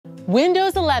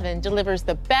Windows 11 delivers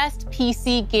the best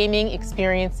PC gaming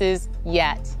experiences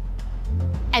yet.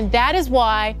 And that is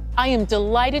why I am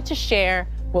delighted to share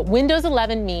what Windows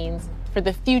 11 means for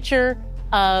the future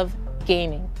of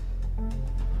gaming.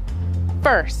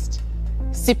 First,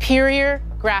 superior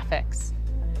graphics.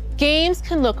 Games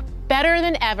can look better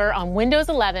than ever on Windows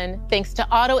 11 thanks to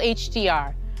Auto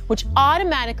HDR, which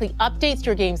automatically updates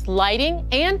your game's lighting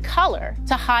and color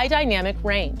to high dynamic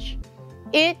range.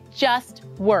 It just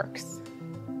works.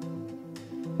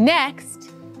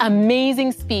 Next,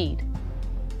 amazing speed.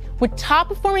 With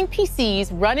top-performing PCs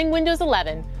running Windows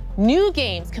 11, new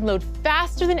games can load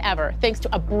faster than ever thanks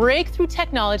to a breakthrough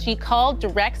technology called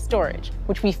DirectStorage,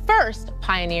 which we first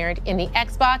pioneered in the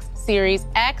Xbox Series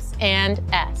X and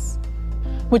S.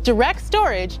 With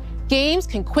DirectStorage, games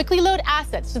can quickly load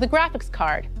assets to the graphics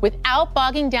card without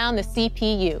bogging down the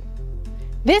CPU.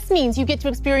 This means you get to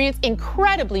experience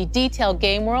incredibly detailed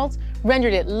game worlds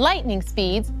rendered at lightning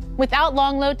speeds without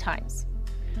long load times.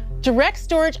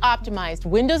 DirectStorage optimized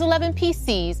Windows 11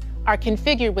 PCs are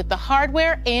configured with the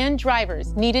hardware and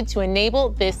drivers needed to enable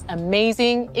this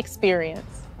amazing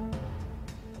experience.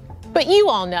 But you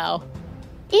all know,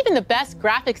 even the best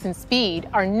graphics and speed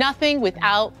are nothing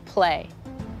without play.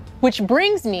 Which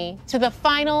brings me to the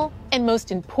final and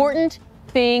most important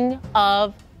thing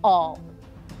of all,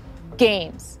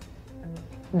 games.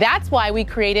 That's why we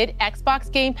created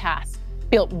Xbox Game Pass,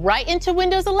 built right into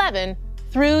Windows 11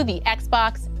 through the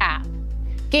Xbox app.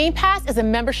 Game Pass is a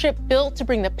membership built to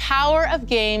bring the power of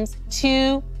games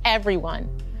to everyone.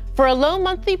 For a low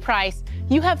monthly price,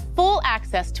 you have full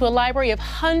access to a library of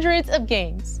hundreds of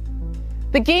games.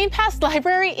 The Game Pass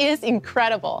library is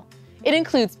incredible. It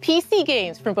includes PC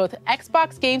games from both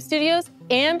Xbox Game Studios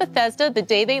and Bethesda the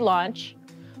day they launch,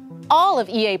 all of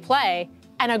EA Play,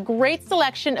 and a great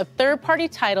selection of third-party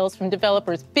titles from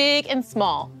developers big and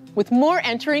small, with more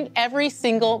entering every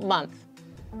single month.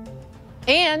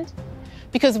 And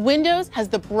because Windows has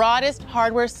the broadest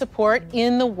hardware support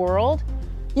in the world,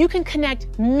 you can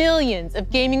connect millions of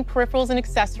gaming peripherals and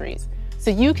accessories so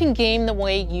you can game the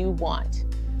way you want.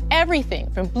 Everything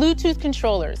from Bluetooth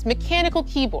controllers, mechanical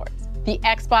keyboards, the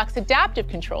Xbox Adaptive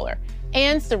Controller,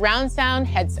 and surround sound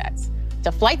headsets,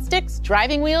 to flight sticks,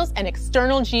 driving wheels, and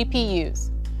external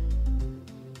GPUs.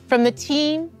 From the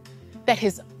team that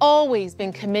has always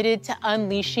been committed to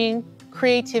unleashing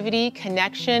creativity,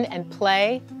 connection, and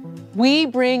play, we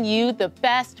bring you the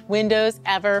best Windows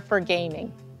ever for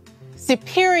gaming.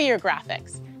 Superior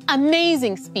graphics,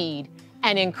 amazing speed,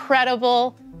 and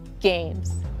incredible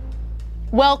games.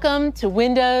 Welcome to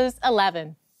Windows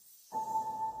 11.